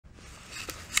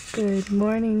Good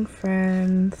morning,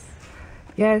 friends.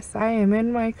 Yes, I am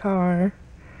in my car.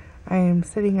 I am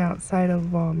sitting outside of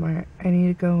Walmart. I need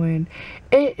to go in.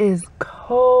 It is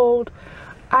cold.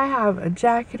 I have a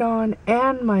jacket on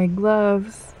and my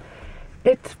gloves.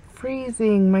 It's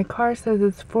freezing. My car says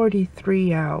it's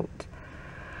 43 out.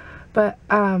 But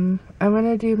I'm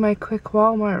gonna do my quick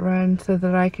Walmart run so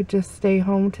that I could just stay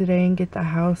home today and get the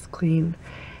house clean.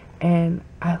 And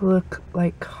I look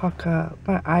like caca.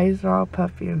 My eyes are all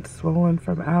puffy and swollen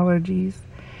from allergies.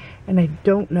 And I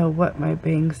don't know what my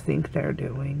bangs think they're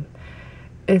doing.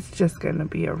 It's just gonna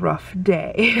be a rough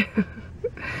day.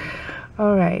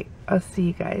 Alright, I'll see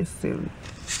you guys soon.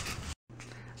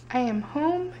 I am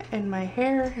home and my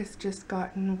hair has just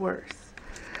gotten worse.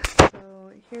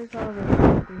 So here's all the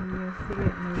shopping you'll see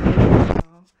it in the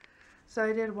video. So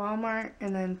I did Walmart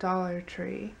and then Dollar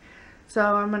Tree.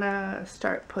 So I'm gonna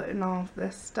start putting all of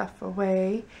this stuff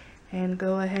away and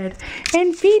go ahead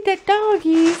and feed the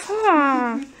doggies,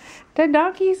 huh? The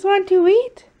doggies want to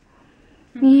eat?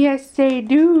 Yes, they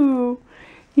do.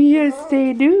 Yes,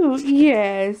 they do.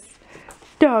 Yes.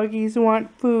 Doggies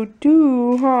want food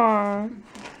too, huh?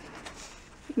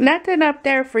 Nothing up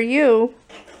there for you.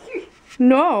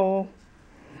 No.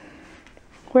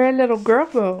 Where'd little girl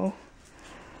go?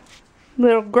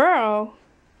 Little girl.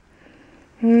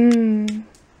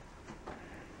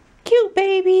 Cute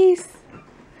babies.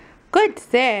 Good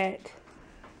set.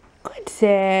 Good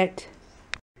set.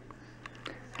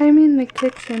 I'm in the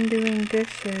kitchen doing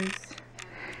dishes.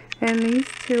 And these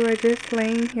two are just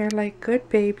laying here like good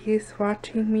babies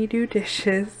watching me do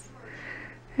dishes.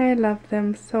 I love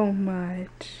them so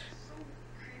much.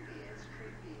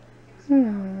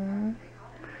 Aww.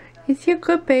 It's your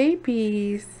good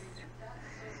babies.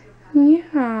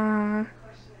 Yeah.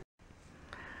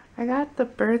 I got the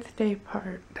birthday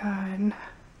part done.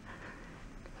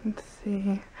 Let's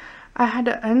see. I had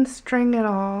to unstring it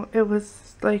all. It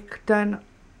was like done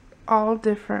all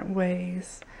different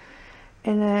ways.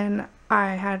 And then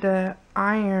I had to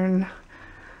iron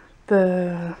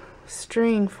the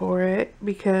string for it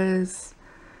because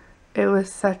it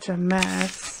was such a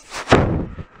mess.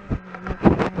 On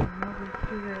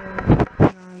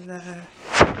the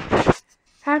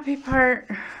happy part.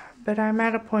 But I'm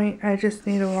at a point I just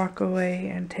need to walk away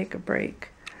and take a break.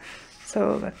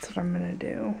 So that's what I'm gonna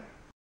do.